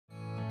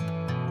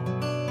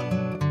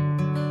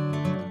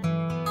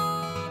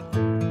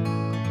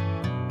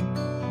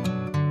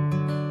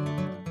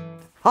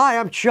Hi,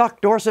 I'm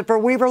Chuck Dorsett for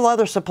Weaver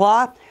Leather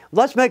Supply.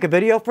 Let's make a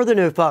video for the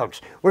new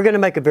folks. We're going to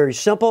make a very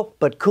simple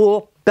but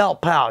cool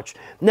belt pouch.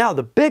 Now,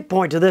 the big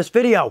point to this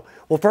video,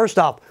 well, first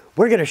off,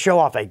 we're going to show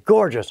off a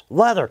gorgeous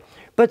leather.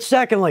 But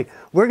secondly,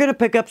 we're going to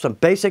pick up some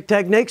basic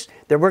techniques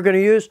that we're going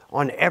to use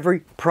on every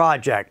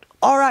project.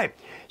 All right,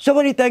 so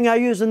anything I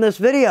use in this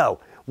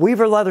video,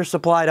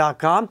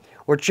 weaverleathersupply.com,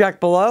 or check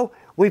below.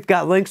 We've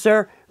got links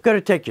there. Going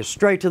to take you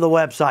straight to the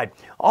website.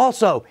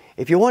 Also,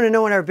 if you want to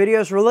know when our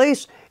videos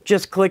release,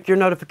 just click your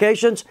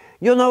notifications.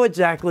 You'll know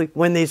exactly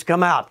when these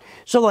come out.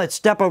 So let's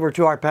step over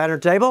to our pattern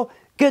table,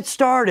 get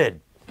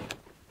started.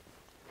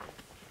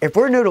 If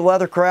we're new to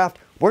leathercraft,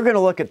 we're going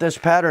to look at this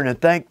pattern and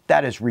think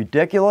that is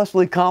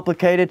ridiculously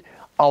complicated.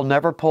 I'll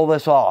never pull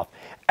this off.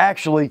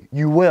 Actually,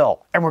 you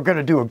will, and we're going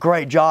to do a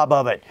great job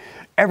of it.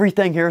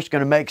 Everything here is going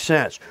to make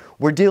sense.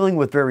 We're dealing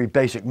with very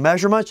basic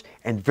measurements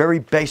and very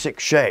basic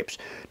shapes.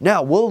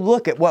 Now, we'll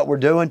look at what we're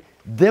doing,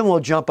 then we'll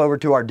jump over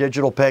to our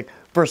digital pick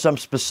for some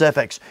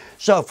specifics.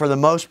 So, for the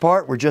most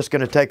part, we're just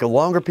going to take a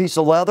longer piece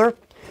of leather,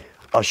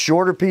 a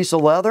shorter piece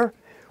of leather.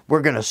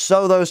 We're going to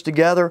sew those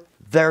together.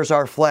 There's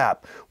our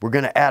flap. We're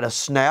going to add a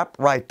snap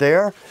right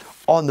there.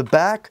 On the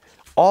back,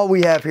 all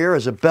we have here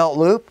is a belt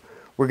loop.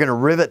 We're going to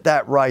rivet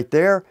that right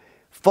there,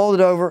 fold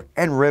it over,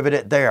 and rivet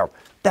it there.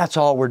 That's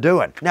all we're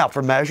doing. Now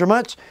for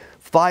measurements,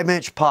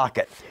 5-inch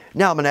pocket.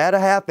 Now I'm going to add a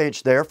 1/2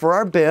 inch there for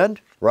our bend,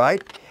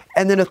 right?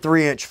 And then a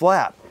 3-inch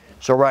flap.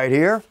 So right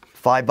here,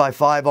 5 by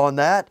 5 on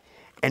that,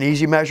 and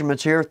easy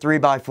measurements here, 3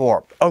 by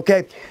 4.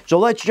 Okay, so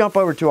let's jump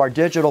over to our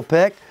digital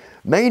pick.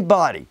 Main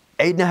body,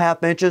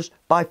 8.5 inches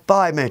by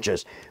 5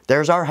 inches.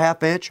 There's our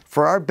 1/2 inch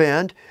for our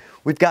bend.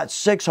 We've got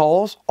 6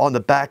 holes on the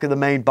back of the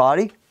main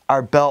body,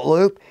 our belt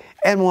loop,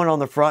 and 1 on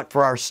the front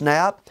for our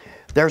snap.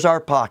 There's our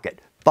pocket,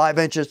 5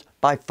 inches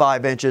by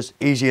 5 inches,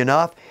 easy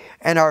enough.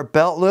 And our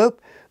belt loop,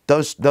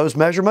 those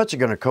measurements are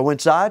going to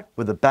coincide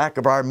with the back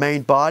of our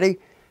main body.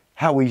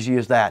 How easy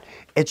is that?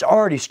 It's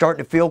already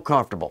starting to feel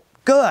comfortable.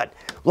 Good.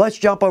 Let's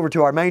jump over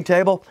to our main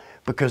table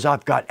because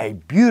I've got a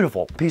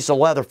beautiful piece of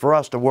leather for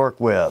us to work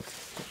with.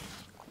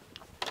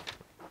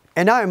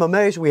 And I am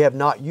amazed we have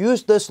not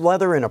used this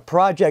leather in a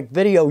project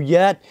video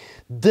yet.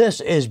 This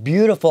is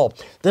beautiful.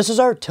 This is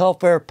our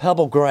Telfair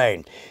Pebble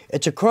Grain.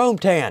 It's a chrome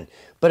tan,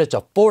 but it's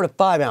a 4 to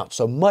 5 ounce,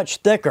 so much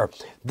thicker.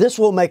 This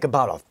will make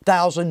about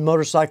 1,000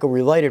 motorcycle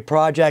related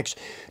projects,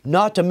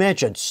 not to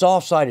mention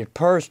soft-sided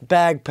purse,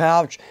 bag,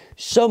 pouch.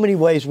 So many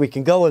ways we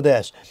can go with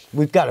this.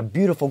 We've got a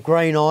beautiful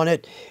grain on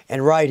it,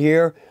 and right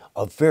here,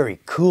 a very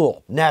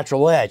cool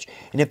natural edge.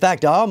 And in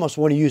fact, I almost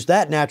want to use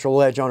that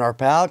natural edge on our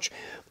pouch,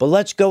 but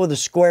let's go with the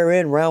square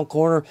end, round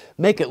corner,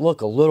 make it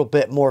look a little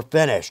bit more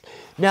finished.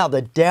 Now,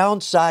 the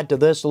downside to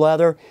this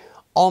leather,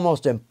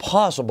 almost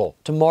impossible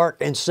to mark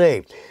and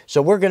see.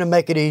 So we're going to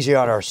make it easy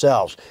on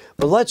ourselves.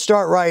 But let's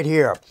start right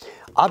here.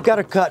 I've got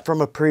a cut from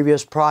a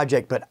previous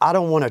project, but I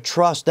don't want to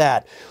trust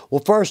that.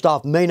 Well, first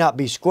off, may not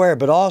be square,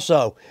 but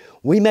also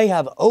we may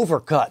have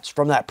overcuts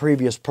from that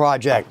previous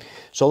project.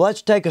 So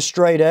let's take a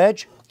straight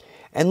edge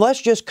and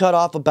let's just cut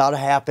off about a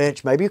 1/2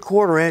 inch, maybe a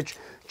 1/4 inch,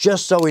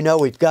 just so we know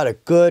we've got a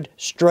good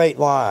straight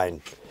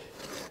line.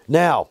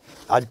 Now,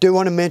 I do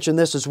want to mention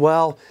this as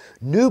well.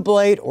 New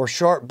blade or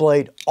sharp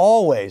blade,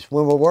 always,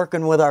 when we're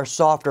working with our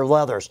softer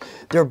leathers,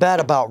 they're bad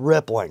about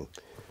rippling.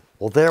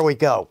 Well, there we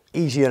go.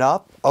 Easy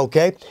enough.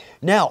 Okay.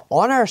 Now,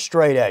 on our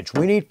straight edge,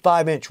 we need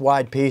 5-inch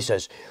wide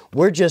pieces.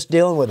 We're just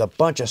dealing with a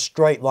bunch of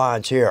straight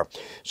lines here.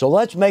 So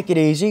let's make it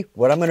easy.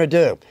 What I'm going to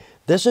do,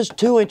 this is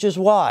 2 inches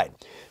wide.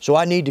 So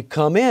I need to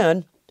come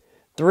in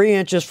 3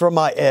 inches from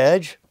my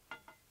edge.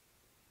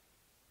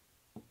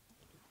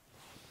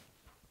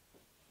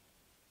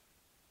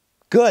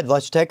 Good.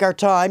 Let's take our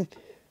time.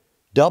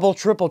 Double,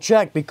 triple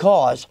check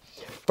because,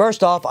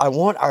 first off, I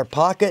want our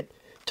pocket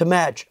to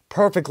match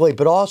perfectly,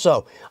 but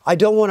also I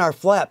don't want our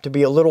flap to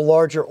be a little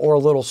larger or a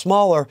little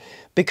smaller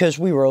because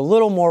we were a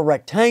little more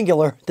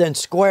rectangular than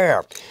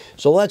square.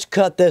 So let's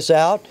cut this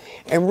out,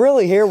 and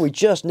really here we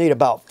just need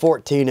about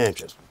 14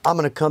 inches. I'm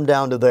going to come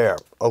down to there,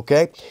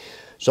 okay?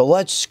 So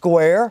let's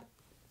square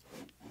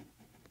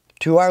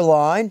to our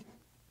line.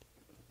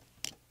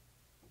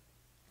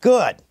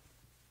 Good.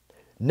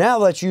 Now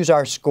let's use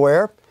our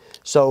square.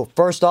 So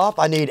first off,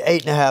 I need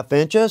 8.5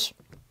 inches.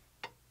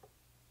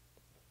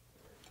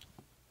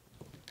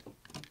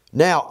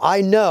 Now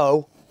I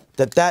know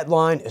that that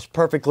line is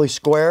perfectly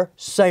square.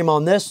 Same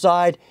on this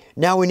side.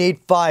 Now we need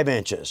 5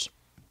 inches.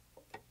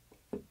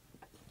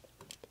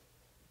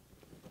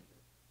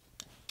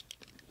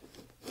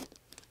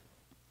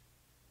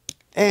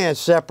 And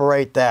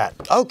separate that.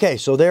 Okay,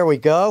 so there we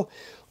go.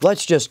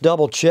 Let's just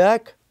double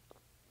check.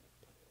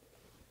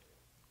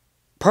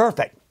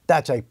 Perfect.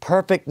 That's a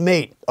perfect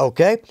meet,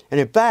 okay? And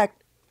in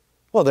fact,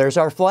 well, there's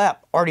our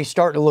flap. Already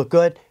starting to look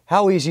good.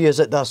 How easy is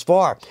it thus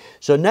far?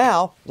 So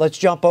now, let's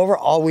jump over.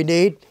 All we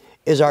need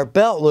is our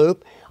belt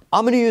loop.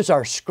 I'm going to use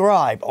our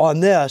scribe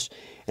on this,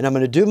 and I'm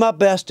going to do my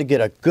best to get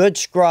a good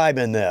scribe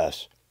in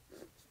this.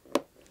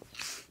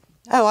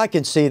 Oh, I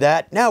can see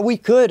that. Now we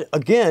could,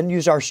 again,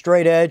 use our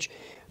straight edge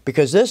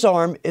because this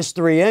arm is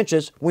 3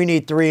 inches. We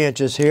need 3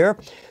 inches here.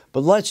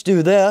 But let's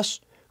do this.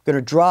 I'm going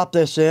to drop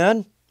this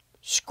in,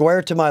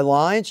 square to my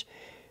lines,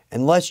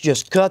 and let's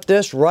just cut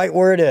this right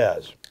where it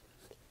is.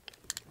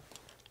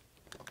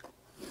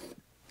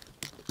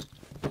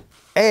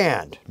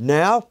 And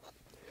now,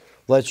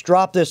 let's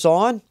drop this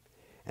on,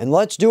 and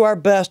let's do our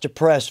best to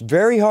press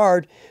very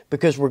hard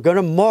because we're going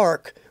to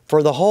mark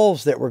for the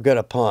holes that we're going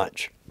to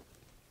punch.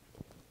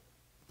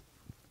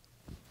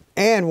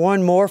 And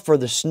one more for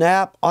the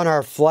snap on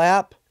our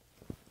flap.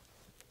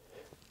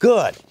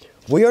 Good.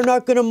 We are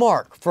not going to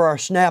mark for our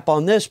snap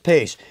on this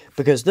piece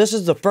because this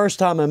is the first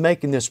time I'm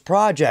making this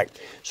project.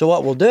 So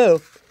what we'll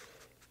do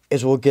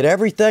is we'll get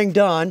everything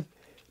done,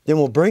 then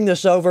we'll bring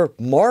this over,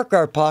 mark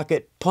our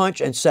pocket,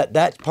 punch, and set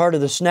that part of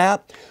the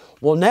snap.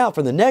 Well, now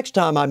for the next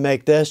time I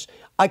make this,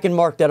 I can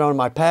mark that on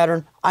my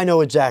pattern. I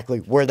know exactly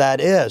where that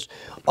is.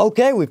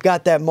 Okay, we've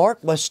got that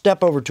marked. Let's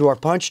step over to our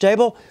punch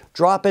table,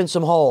 drop in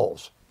some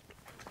holes.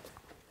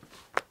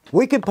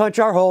 We can punch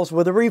our holes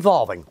with a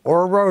revolving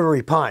or a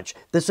rotary punch.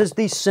 This is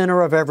the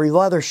center of every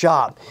leather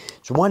shop.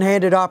 It's a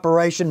one-handed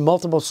operation,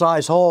 multiple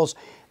size holes.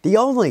 The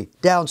only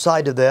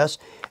downside to this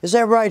is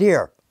that right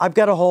here, I've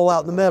got a hole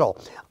out in the middle.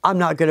 I'm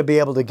not going to be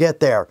able to get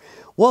there.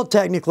 Well,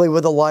 technically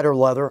with a lighter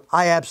leather,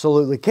 I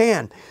absolutely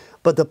can.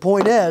 But the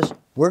point is,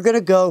 we're going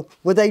to go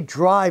with a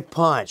drive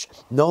punch.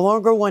 No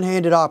longer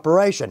one-handed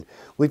operation.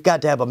 We've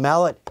got to have a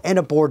mallet and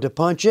a board to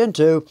punch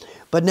into,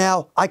 but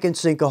now I can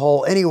sink a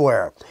hole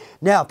anywhere.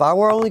 Now, if I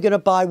were only going to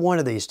buy one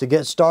of these to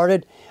get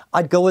started,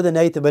 I'd go with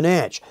 1/8 of an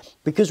inch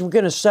because we're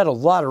going to set a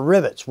lot of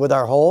rivets with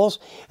our holes,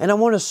 and I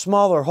want a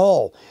smaller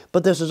hole.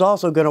 But this is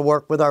also going to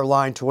work with our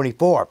line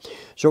 24.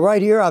 So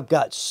right here, I've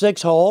got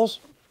 6 holes.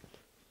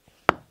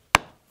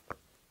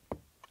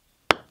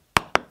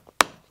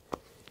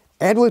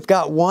 And we've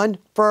got one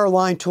for our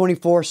line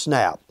 24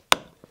 snap.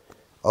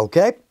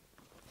 Okay,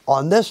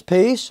 on this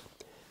piece,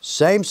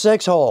 same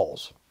 6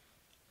 holes.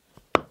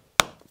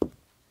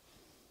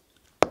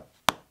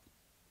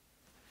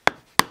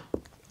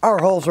 Our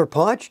holes are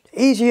punched,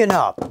 easy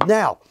enough.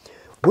 Now,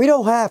 we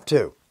don't have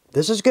to.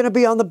 This is going to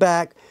be on the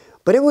back,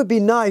 but it would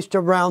be nice to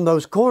round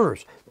those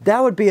corners.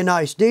 That would be a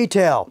nice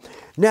detail.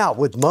 Now,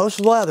 with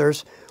most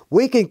leathers,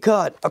 we can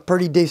cut a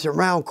pretty decent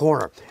round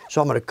corner.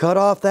 So I'm going to cut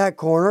off that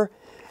corner.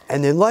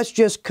 And then let's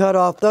just cut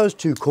off those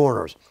 2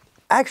 corners.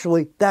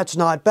 Actually, that's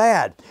not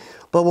bad.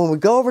 But when we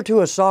go over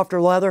to a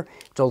softer leather,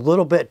 it's a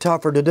little bit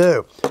tougher to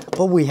do.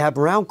 But we have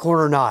round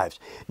corner knives.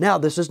 Now,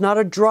 this is not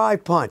a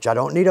drive punch. I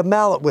don't need a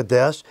mallet with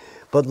this.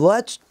 But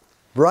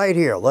right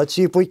here, let's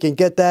see if we can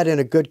get that in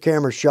a good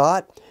camera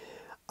shot.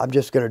 I'm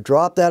just going to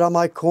drop that on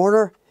my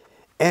corner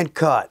and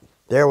cut.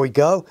 There we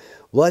go.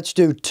 Let's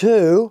do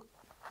 2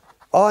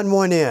 on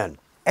one end.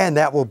 And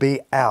that will be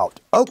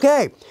out.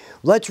 Okay,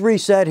 let's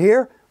reset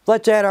here.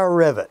 Let's add our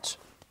rivets.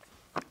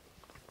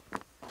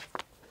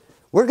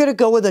 We're going to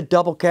go with a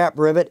double cap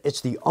rivet. It's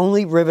the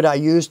only rivet I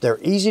use. They're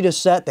easy to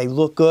set. They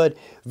look good,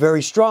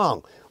 very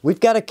strong. We've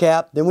got a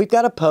cap, then we've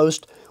got a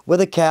post with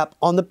a cap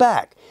on the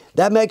back.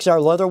 That makes our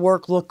leather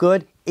work look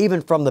good,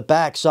 even from the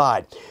back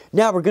side.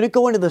 Now we're going to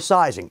go into the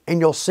sizing,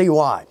 and you'll see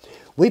why.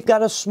 We've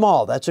got a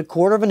small, that's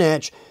 1/4 of an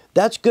inch.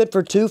 That's good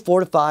for 2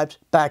 4-5s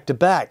back to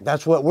back.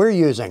 That's what we're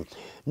using.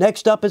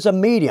 Next up is a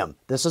medium.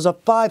 This is a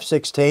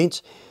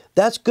 5/16.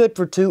 That's good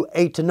for 2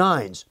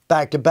 8-9s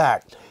back to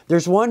back.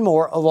 There's one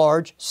more, a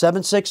large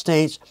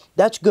 7/16.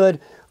 That's good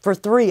for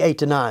 3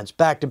 8-9s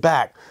back to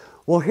back.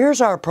 Well,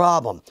 here's our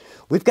problem.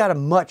 We've got a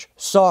much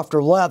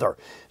softer leather,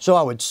 so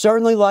I would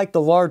certainly like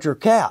the larger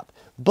cap.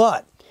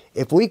 But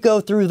if we go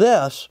through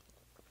this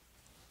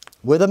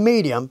with a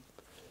medium,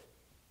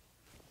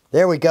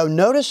 there we go.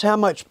 Notice how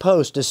much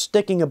post is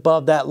sticking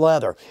above that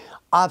leather.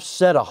 I've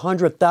set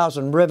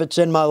 100,000 rivets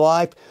in my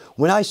life.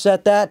 When I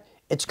set that,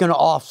 it's going to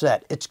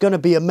offset. It's going to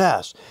be a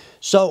mess.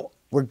 So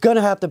we're going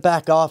to have to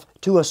back off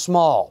to a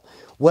small.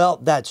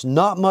 Well, that's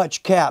not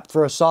much cap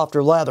for a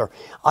softer leather.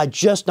 I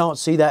just don't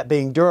see that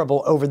being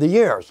durable over the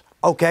years.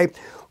 Okay,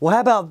 well,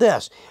 how about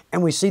this?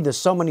 And we see this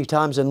so many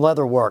times in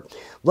leather work.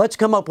 Let's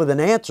come up with an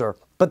answer,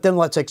 but then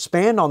let's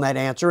expand on that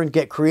answer and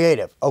get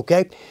creative,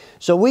 okay?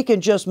 So we can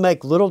just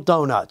make little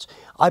donuts.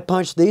 I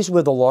punched these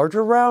with a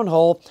larger round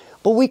hole,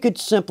 but we could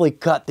simply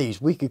cut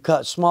these. We could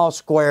cut small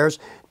squares.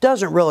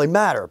 Doesn't really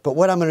matter. But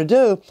what I'm going to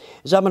do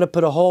is I'm going to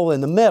put a hole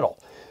in the middle.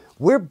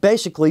 We're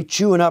basically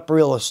chewing up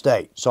real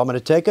estate. So I'm going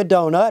to take a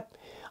donut.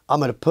 I'm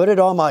going to put it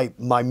on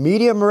my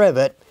medium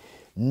rivet.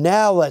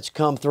 Now let's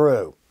come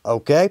through,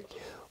 okay?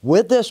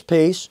 With this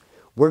piece,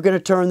 we're going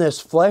to turn this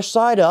flesh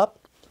side up,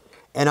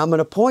 and I'm going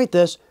to point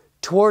this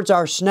towards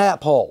our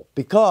snap hole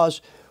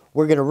because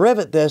we're going to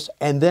rivet this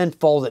and then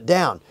fold it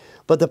down.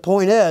 But the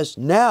point is,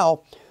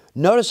 now,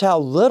 notice how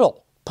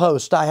little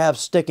post I have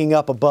sticking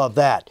up above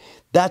that.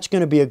 That's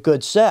going to be a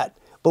good set.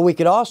 But we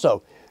could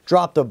also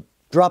drop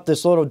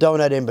this little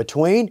donut in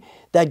between.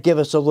 That'd give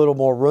us a little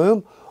more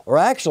room. Or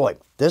actually,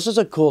 this is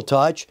a cool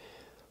touch.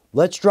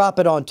 Let's drop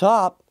it on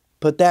top,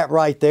 put that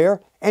right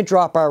there, and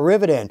drop our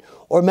rivet in.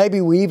 Or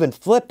maybe we even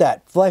flip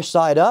that flesh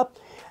side up,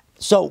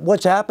 So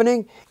what's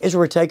happening is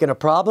we're taking a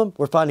problem,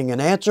 we're finding an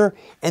answer,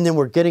 and then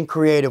we're getting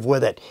creative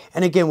with it.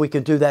 And again, we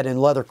can do that in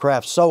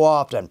leathercraft so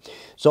often.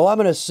 So I'm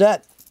going to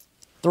set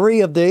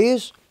 3 of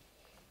these.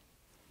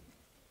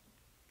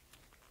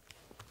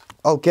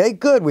 Okay,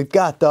 good, we've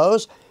got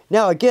those.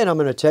 Now again, I'm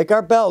going to take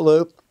our belt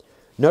loop.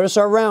 Notice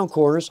our round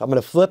corners. I'm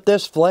going to flip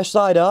this flesh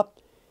side up,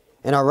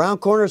 and our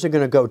round corners are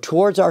going to go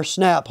towards our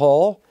snap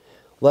hole.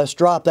 Let's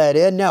drop that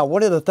in. Now,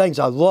 one of the things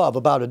I love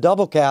about a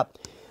double cap,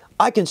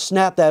 I can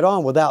snap that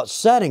on without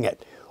setting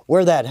it.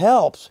 Where that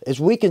helps is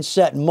we can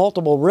set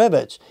multiple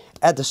rivets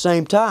at the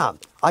same time.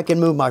 I can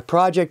move my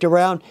project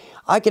around.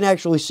 I can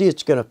actually see if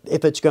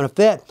it's going to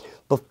fit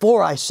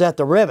before I set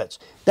the rivets.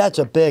 That's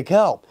a big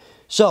help.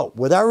 So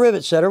with our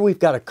rivet setter, we've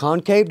got a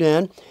concaved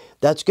end.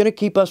 That's going to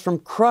keep us from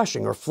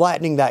crushing or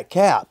flattening that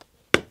cap.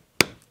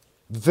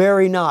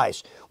 Very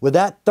nice. With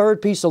that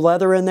 3rd piece of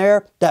leather in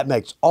there, that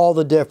makes all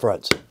the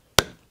difference.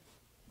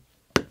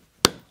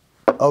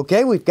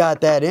 Okay, we've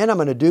got that in. I'm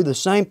going to do the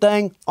same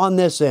thing on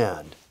this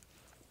end.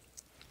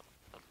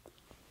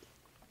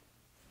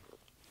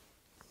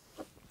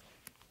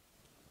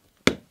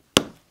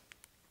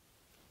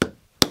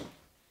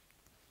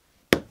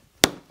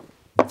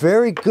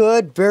 Very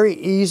good, very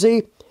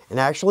easy. And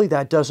actually,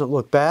 that doesn't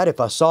look bad. If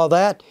I saw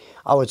that,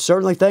 I would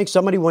certainly think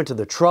somebody went to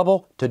the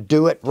trouble to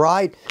do it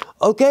right.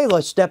 Okay,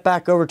 let's step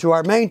back over to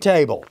our main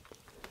table.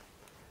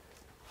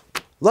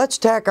 Let's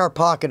tack our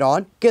pocket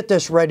on, get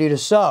this ready to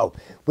sew.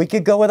 We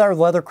could go with our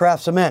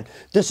leathercraft cement.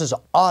 This is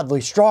oddly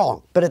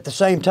strong, but at the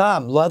same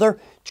time, leather,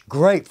 it's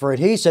great for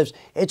adhesives.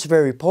 It's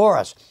very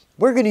porous.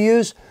 We're going to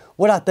use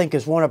what I think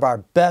is one of our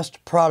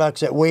best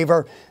products at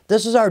Weaver.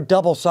 This is our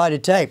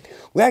double-sided tape.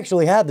 We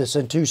actually have this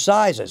in 2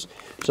 sizes.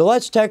 So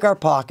let's take our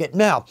pocket.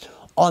 Now,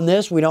 on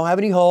this, we don't have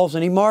any holes,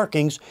 any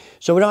markings,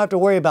 so we don't have to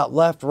worry about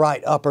left,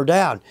 right, up, or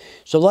down.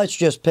 So let's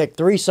just pick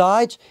 3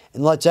 sides,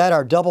 and let's add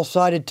our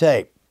double-sided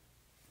tape.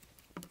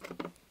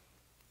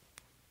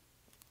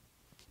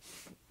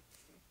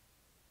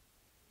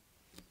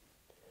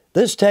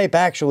 This tape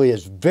actually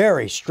is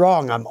very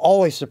strong. I'm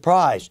always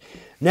surprised.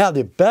 Now,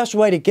 the best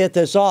way to get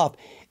this off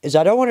is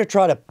I don't want to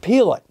try to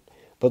peel it,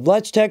 but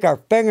let's take our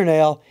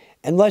fingernail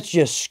and let's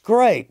just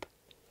scrape.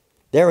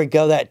 There we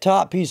go, that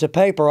top piece of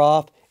paper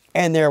off,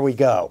 and there we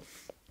go.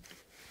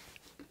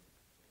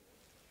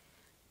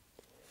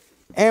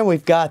 And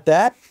we've got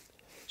that.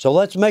 So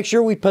let's make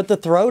sure we put the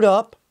throat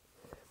up,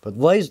 but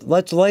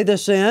let's lay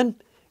this in,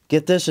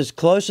 get this as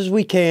close as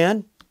we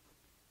can.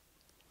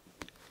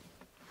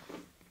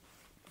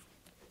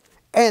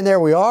 And there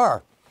we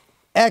are.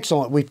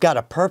 Excellent. We've got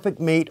a perfect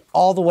meet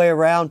all the way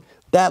around.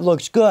 That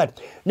looks good.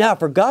 Now, I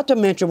forgot to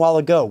mention a while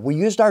ago, we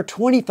used our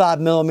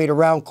 25mm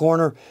round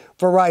corner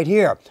for right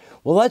here.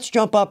 Well, let's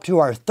jump up to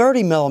our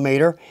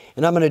 30mm,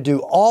 and I'm going to do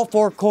all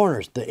 4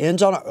 corners,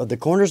 the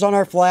corners on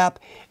our flap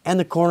and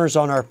the corners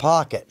on our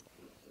pocket.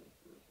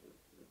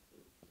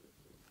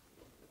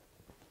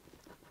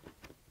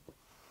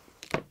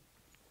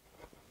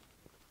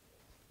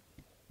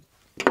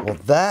 Well,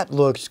 that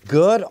looks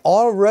good.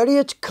 Already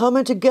it's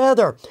coming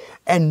together.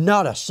 And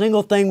not a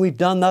single thing we've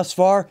done thus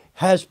far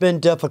has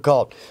been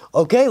difficult.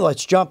 Okay,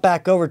 let's jump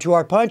back over to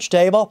our punch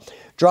table,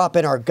 drop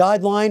in our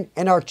guideline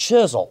and our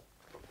chisel.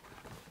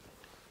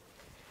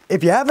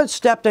 If you haven't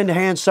stepped into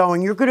hand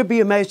sewing, you're going to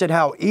be amazed at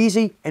how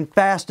easy and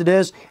fast it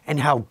is and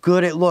how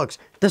good it looks.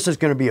 This is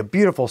going to be a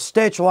beautiful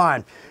stitch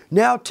line.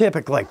 Now,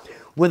 typically,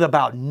 with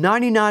about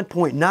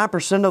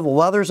 99.9% of the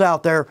leathers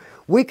out there,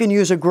 we can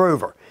use a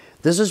groover.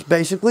 This is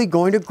basically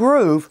going to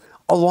groove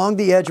along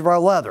the edge of our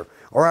leather,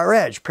 or our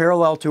edge,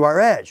 parallel to our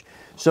edge.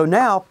 So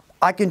now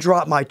I can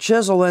drop my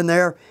chisel in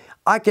there.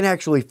 I can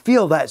actually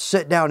feel that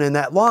sit down in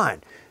that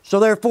line.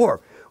 So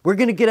therefore, we're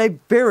going to get a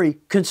very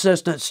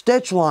consistent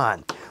stitch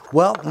line.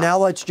 Well, now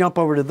let's jump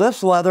over to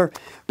this leather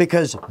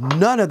because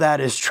none of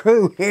that is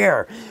true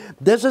here.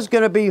 This is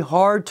going to be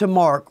hard to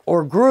mark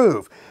or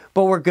groove,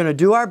 but we're going to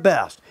do our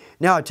best.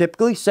 Now, I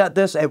typically set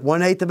this at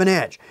 1/8 of an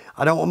inch.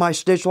 I don't want my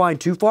stitch line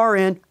too far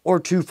in or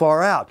too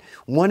far out.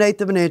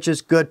 1/8 of an inch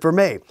is good for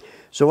me.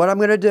 So what I'm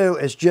going to do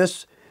is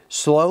just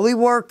slowly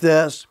work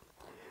this.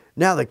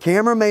 Now, the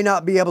camera may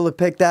not be able to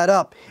pick that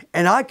up,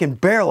 and I can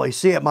barely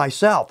see it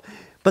myself.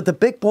 But the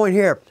big point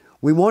here,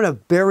 we want a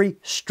very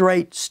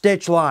straight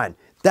stitch line.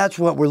 That's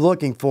what we're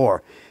looking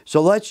for.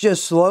 So let's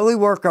just slowly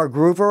work our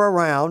groover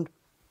around.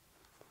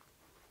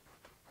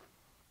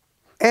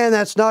 And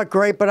that's not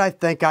great, but I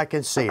think I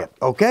can see it.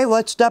 Okay,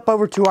 let's step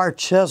over to our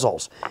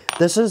chisels.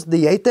 This is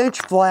the 1/8 inch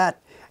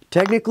flat,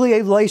 technically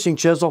a lacing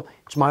chisel.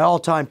 It's my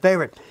all-time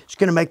favorite. It's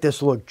going to make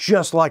this look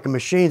just like a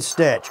machine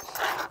stitch.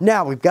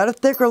 Now, we've got a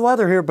thicker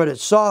leather here, but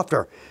it's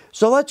softer.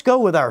 So let's go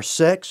with our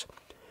 6.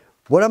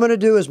 What I'm going to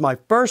do is my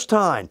first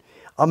time,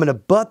 I'm going to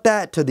butt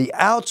that to the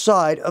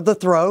outside of the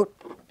throat.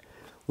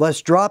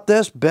 Let's drop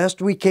this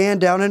best we can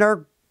down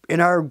in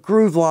our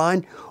groove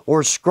line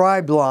or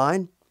scribed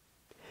line.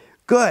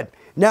 Good.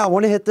 Now I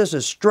want to hit this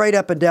as straight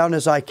up and down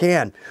as I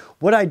can.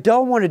 What I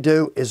don't want to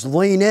do is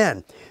lean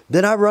in.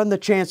 Then I run the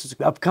chances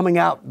of coming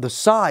out the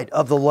side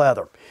of the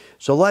leather.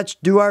 So let's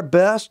do our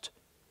best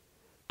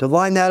to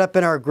line that up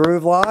in our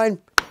groove line.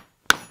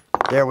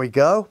 There we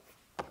go.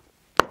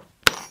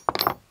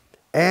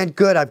 And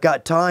good, I've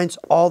got tines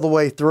all the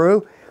way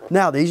through.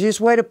 Now, the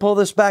easiest way to pull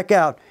this back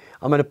out,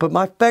 I'm going to put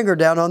my finger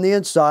down on the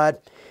inside,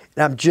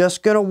 and I'm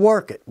just going to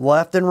work it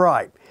left and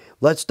right.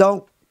 Let's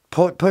don't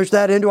push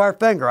that into our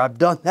finger. I've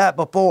done that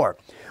before.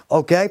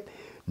 Okay,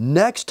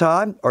 next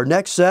time, or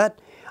next set,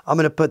 I'm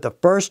going to put the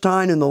first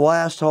tine in the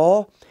last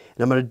hole,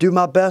 and I'm going to do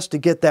my best to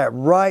get that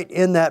right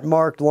in that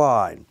marked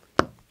line.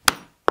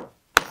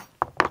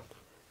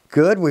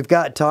 Good, we've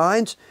got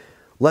tines.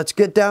 Let's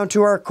get down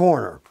to our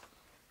corner.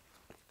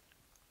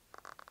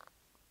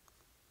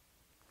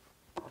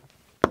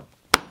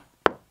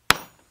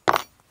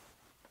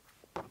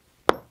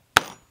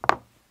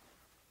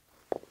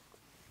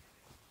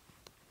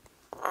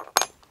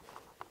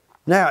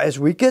 Now, as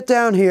we get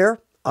down here,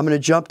 I'm going to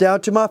jump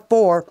down to my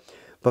 4,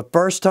 but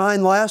first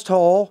tine, last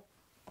hole.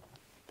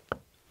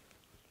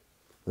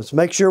 Let's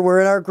make sure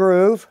we're in our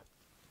groove.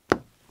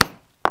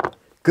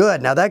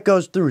 Good, now that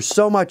goes through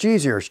so much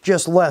easier. It's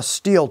just less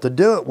steel to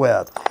do it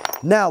with.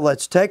 Now,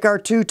 let's take our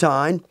 2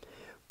 tine,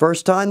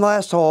 first tine,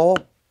 last hole,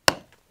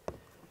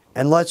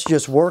 and let's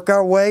just work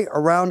our way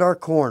around our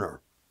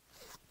corner.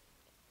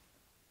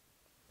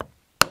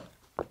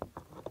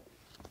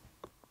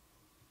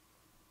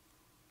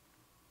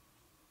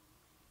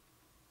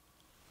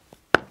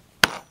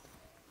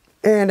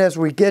 And as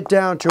we get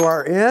down to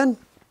our end,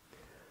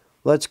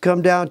 let's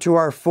come down to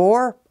our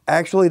 4.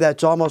 Actually,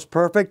 that's almost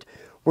perfect.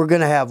 We're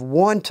going to have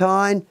 1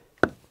 tine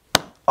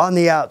on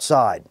the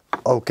outside.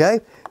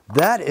 Okay,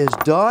 that is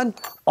done.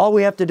 All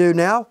we have to do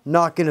now,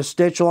 knock in a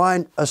stitch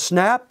line, a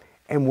snap,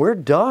 and we're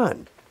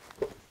done.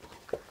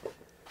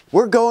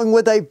 We're going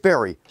with a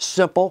very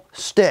simple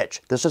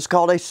stitch. This is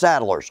called a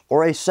saddler's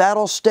or a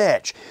saddle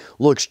stitch.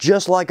 Looks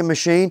just like a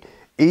machine,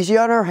 easy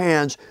on our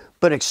hands,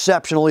 but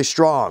exceptionally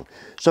strong.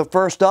 So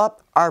first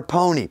up, our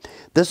pony.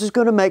 This is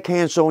going to make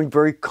hand sewing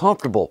very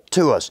comfortable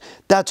to us.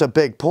 That's a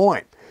big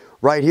point.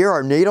 Right here,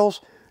 our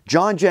needles.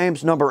 John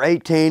James number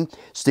 18.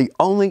 It's the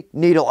only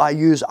needle I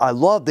use. I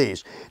love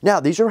these. Now,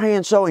 these are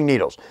hand sewing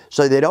needles,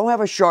 so they don't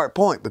have a sharp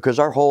point because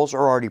our holes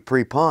are already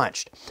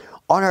pre-punched.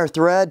 On our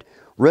thread,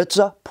 rivets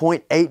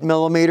 0.8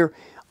 millimeter.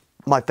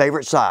 My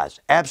favorite size,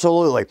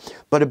 absolutely.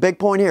 But a big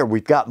point here,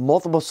 we've got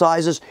multiple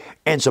sizes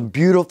and some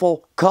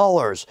beautiful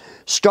colors.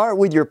 Start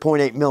with your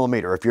 0.8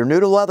 millimeter. If you're new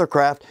to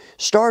leathercraft,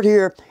 start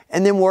here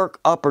and then work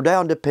up or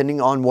down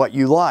depending on what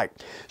you like.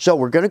 So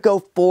we're going to go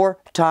 4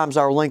 times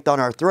our length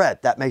on our thread.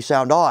 That may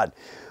sound odd,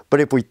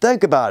 but if we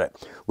think about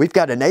it, we've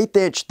got an 1/8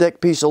 inch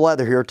thick piece of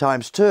leather here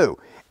times 2.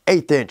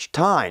 1/8 inch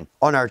tine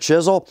on our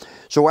chisel.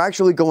 So we're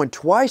actually going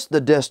twice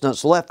the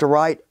distance left to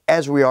right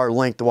as we are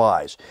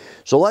lengthwise.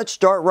 So let's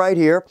start right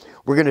here.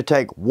 We're going to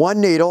take 1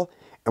 needle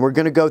and we're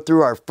going to go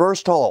through our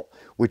first hole,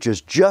 which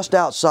is just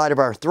outside of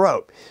our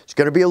throat. It's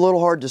going to be a little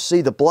hard to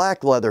see the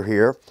black leather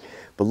here,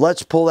 but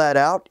let's pull that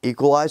out,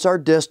 equalize our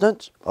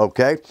distance.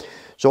 Okay,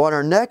 so on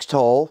our next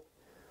hole,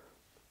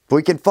 if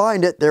we can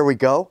find it, there we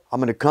go. I'm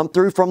going to come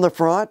through from the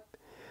front.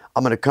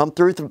 I'm going to come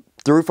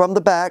through from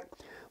the back.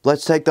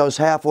 Let's take those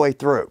halfway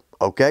through,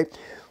 okay?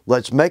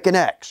 Let's make an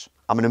X.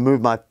 I'm going to move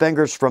my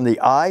fingers from the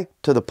eye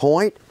to the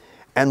point,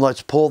 and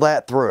let's pull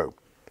that through.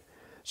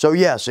 So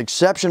yes,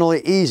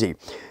 exceptionally easy.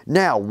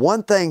 Now,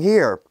 one thing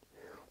here,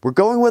 we're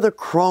going with a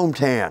chrome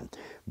tan.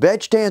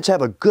 Veg tans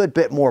have a good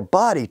bit more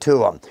body to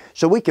them,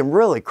 so we can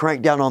really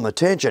crank down on the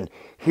tension.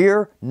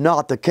 Here,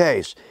 not the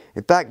case.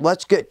 In fact,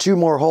 let's get 2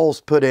 more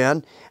holes put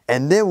in,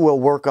 and then we'll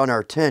work on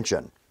our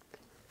tension.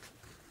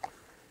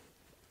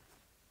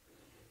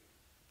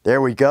 There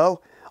we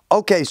go.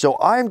 Okay, so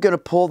I'm going to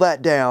pull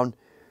that down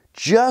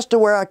just to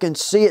where I can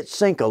see it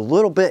sink a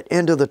little bit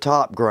into the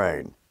top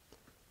grain.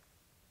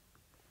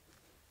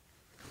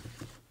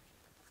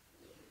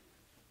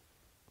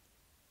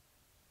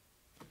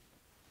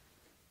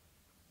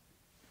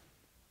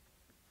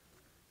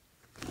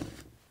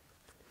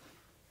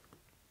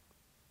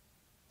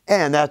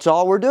 And that's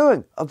all we're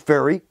doing, a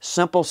very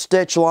simple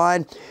stitch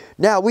line.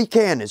 Now we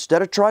can,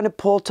 instead of trying to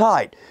pull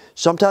tight,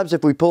 sometimes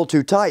if we pull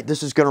too tight,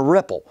 this is going to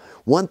ripple.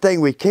 One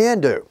thing we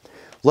can do,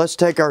 let's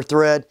take our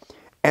thread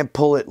and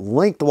pull it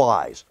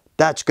lengthwise.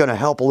 That's going to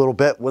help a little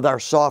bit with our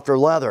softer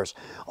leathers.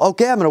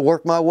 Okay, I'm going to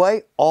work my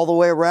way all the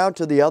way around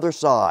to the other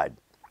side.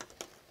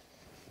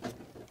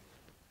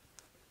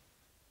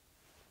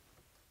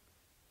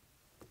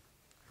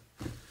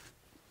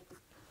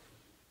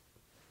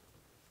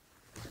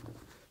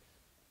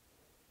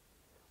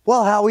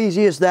 Well, how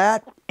easy is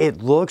that?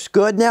 It looks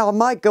good. Now, I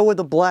might go with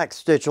a black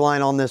stitch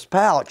line on this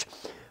pouch,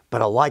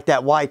 but I like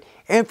that white,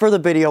 and for the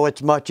video,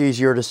 it's much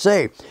easier to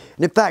see.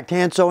 And in fact,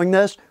 hand sewing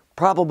this,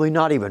 probably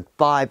not even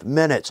 5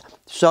 minutes.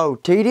 So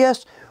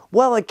tedious?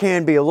 Well, it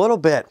can be a little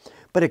bit,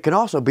 but it can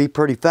also be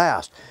pretty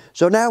fast.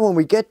 So now when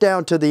we get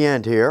down to the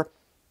end here,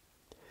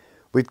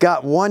 we've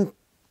got one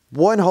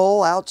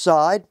hole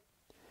outside.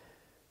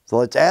 So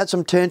let's add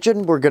some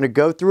tension. We're going to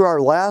go through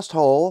our last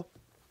hole.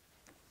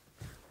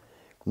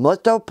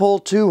 Let's don't pull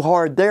too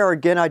hard there.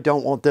 Again, I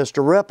don't want this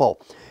to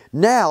ripple.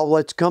 Now,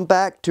 let's come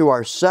back to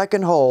our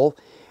second hole,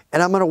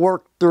 and I'm going to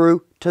work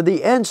through to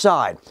the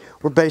inside.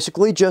 We're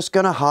basically just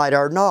going to hide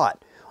our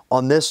knot.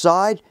 On this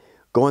side,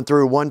 going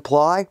through one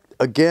ply,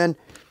 again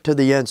to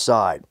the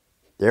inside.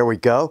 There we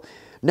go.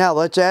 Now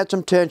let's add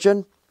some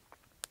tension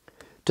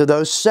to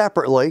those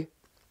separately.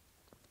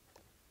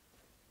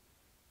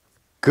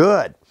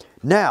 Good.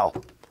 Now,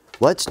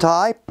 let's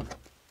tie.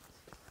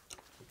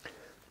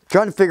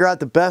 Trying to figure out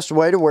the best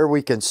way to where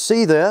we can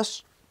see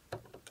this.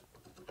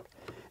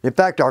 In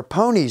fact, our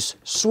ponies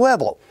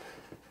swivel.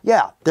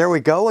 Yeah, there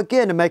we go.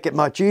 Again, to make it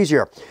much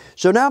easier.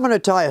 So now I'm going to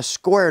tie a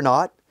square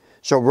knot.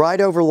 So right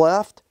over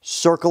left,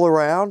 circle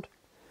around,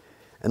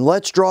 and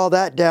let's draw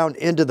that down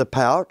into the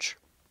pouch.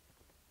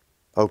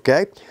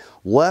 Okay.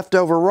 Left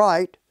over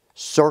right,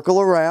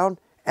 circle around,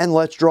 and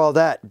let's draw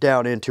that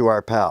down into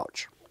our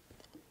pouch.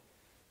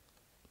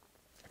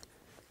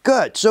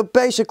 Good. So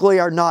basically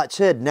our knot's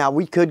hidden. Now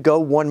we could go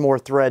one more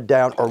thread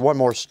down, or one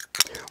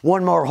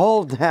more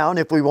hole down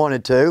if we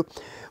wanted to.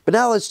 But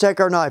now let's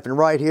take our knife, and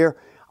right here,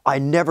 I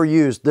never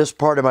used this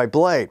part of my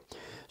blade.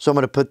 So I'm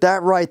going to put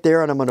that right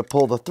there, and I'm going to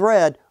pull the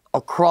thread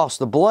across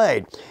the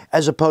blade,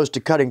 as opposed to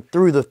cutting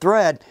through the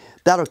thread.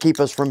 That'll keep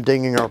us from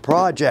dinging our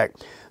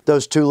project.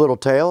 Those two little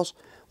tails,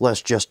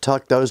 let's just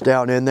tuck those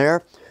down in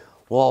there.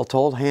 Well, all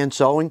told, hand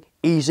sewing,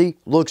 easy,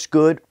 looks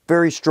good,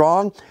 very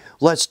strong.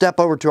 Let's step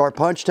over to our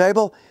punch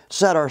table,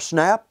 set our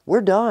snap,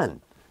 we're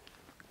done.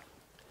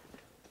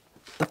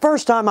 The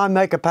first time I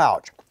make a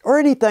pouch, or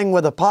anything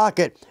with a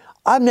pocket,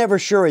 I'm never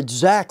sure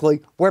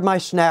exactly where my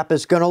snap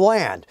is going to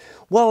land.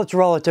 Well, it's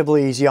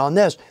relatively easy on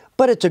this,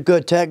 but it's a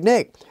good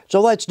technique.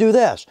 So let's do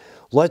this.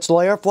 Let's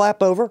lay our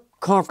flap over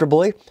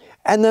comfortably,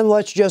 and then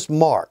let's just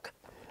mark.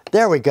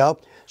 There we go.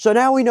 So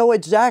now we know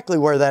exactly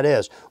where that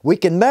is. We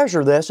can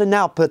measure this and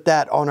now put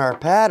that on our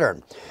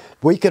pattern.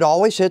 We could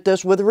always hit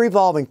this with a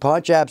revolving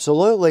punch,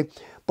 absolutely,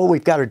 but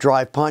we've got a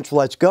drive punch.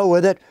 Let's go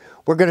with it.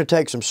 We're going to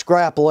take some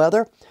scrap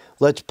leather.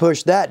 Let's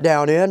push that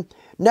down in.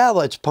 Now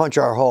let's punch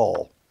our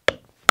hole.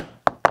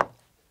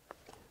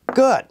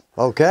 Good.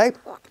 Okay.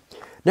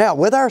 Now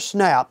with our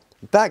snap,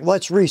 in fact,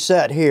 let's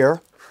reset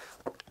here.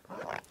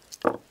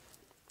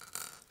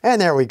 And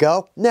there we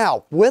go.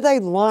 Now, with a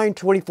line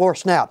 24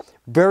 snap,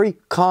 very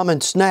common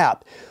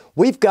snap,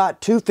 we've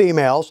got two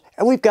females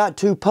and we've got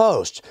two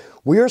posts.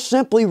 We are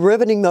simply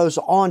riveting those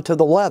onto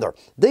the leather.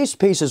 These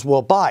pieces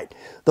will bite.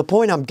 The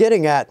point I'm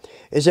getting at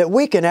is that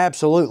we can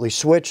absolutely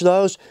switch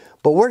those,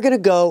 but we're going to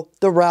go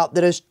the route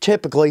that is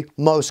typically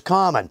most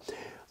common.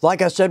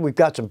 Like I said, we've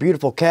got some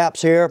beautiful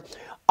caps here.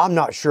 I'm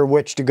not sure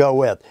which to go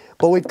with,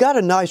 but we've got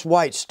a nice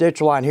white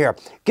stitch line here.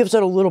 Gives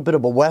it a little bit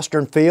of a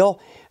Western feel.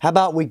 How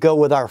about we go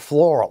with our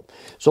floral?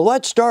 So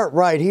let's start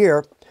right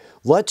here.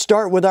 Let's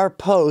start with our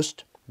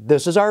post.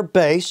 This is our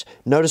base.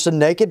 Notice a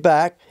naked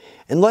back,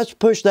 and let's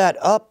push that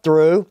up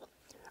through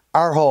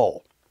our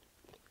hole.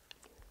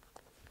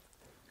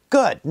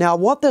 Good. Now I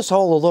want this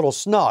hole a little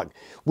snug.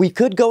 We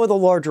could go with a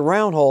larger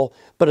round hole,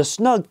 but a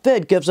snug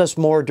fit gives us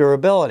more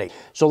durability.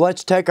 So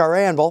let's take our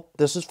anvil.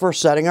 This is for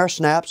setting our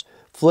snaps.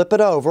 Flip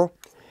it over,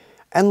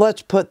 and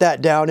let's put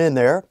that down in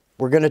there.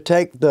 We're going to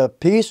take the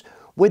piece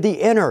with the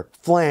inner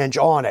flange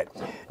on it.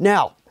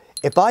 Now,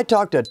 if I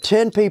talk to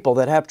 10 people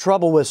that have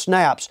trouble with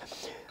snaps,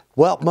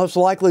 well, most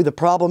likely the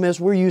problem is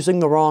we're using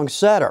the wrong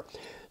setter.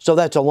 So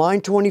that's a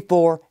line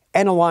 24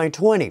 and a line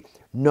 20.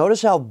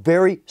 Notice how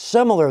very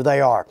similar they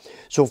are.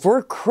 So if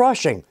we're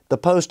crushing the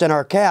post in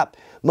our cap,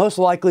 most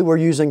likely we're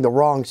using the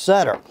wrong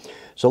setter.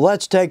 So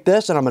let's take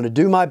this, and I'm going to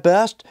do my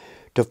best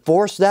to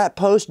force that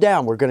post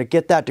down. We're going to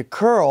get that to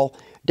curl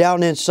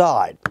down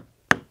inside.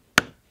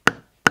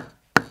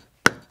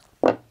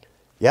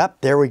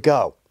 Yep, there we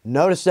go.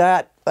 Notice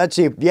that? Let's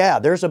see. Yeah,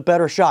 there's a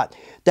better shot.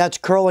 That's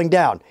curling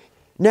down.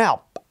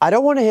 Now, I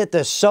don't want to hit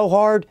this so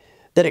hard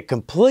that it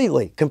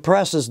completely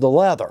compresses the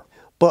leather.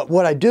 But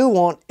what I do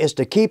want is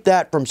to keep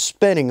that from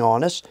spinning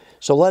on us.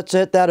 So let's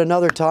hit that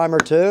another time or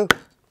two.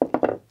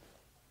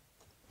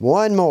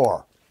 One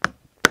more.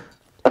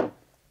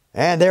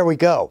 And there we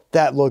go.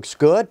 That looks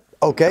good.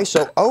 Okay,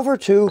 so over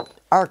to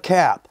our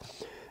cap.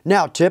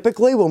 Now,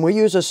 typically when we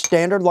use a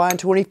standard line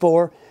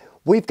 24,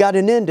 we've got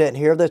an indent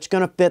here that's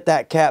going to fit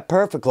that cap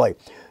perfectly.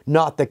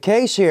 Not the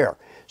case here.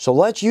 So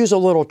let's use a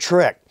little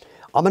trick.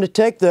 I'm going to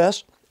take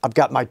this. I've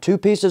got my two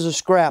pieces of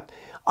scrap.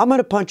 I'm going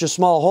to punch a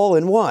small hole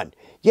in one.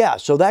 Yeah,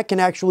 so that can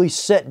actually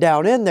sit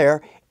down in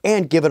there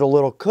and give it a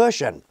little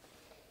cushion.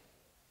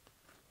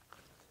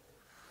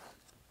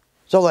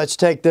 So let's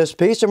take this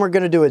piece, and we're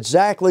going to do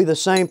exactly the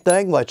same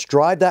thing. Let's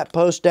drive that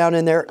post down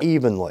in there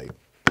evenly.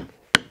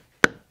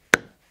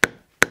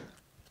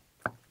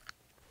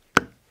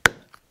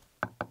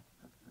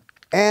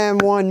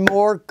 And one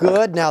more.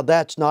 Good. Now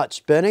that's not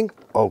spinning.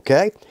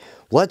 Okay.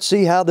 Let's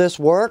see how this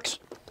works.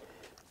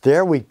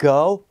 There we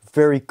go.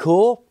 Very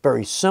cool.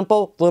 Very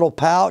simple little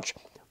pouch.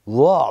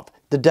 Love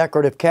the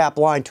decorative cap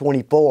line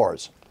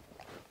 24s.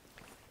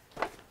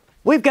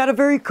 We've got a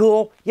very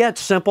cool yet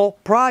simple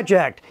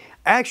project.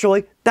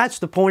 Actually, that's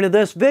the point of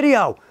this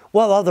video.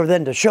 Well, other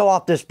than to show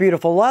off this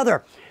beautiful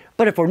leather.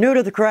 But if we're new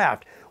to the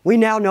craft, we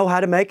now know how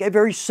to make a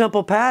very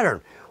simple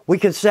pattern. We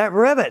can set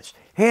rivets.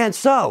 hand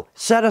sew,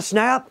 set a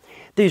snap.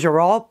 These are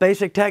all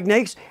basic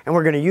techniques, and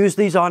we're going to use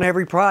these on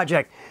every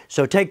project.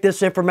 So take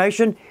this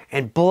information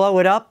and blow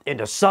it up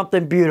into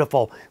something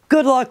beautiful.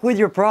 Good luck with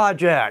your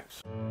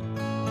projects.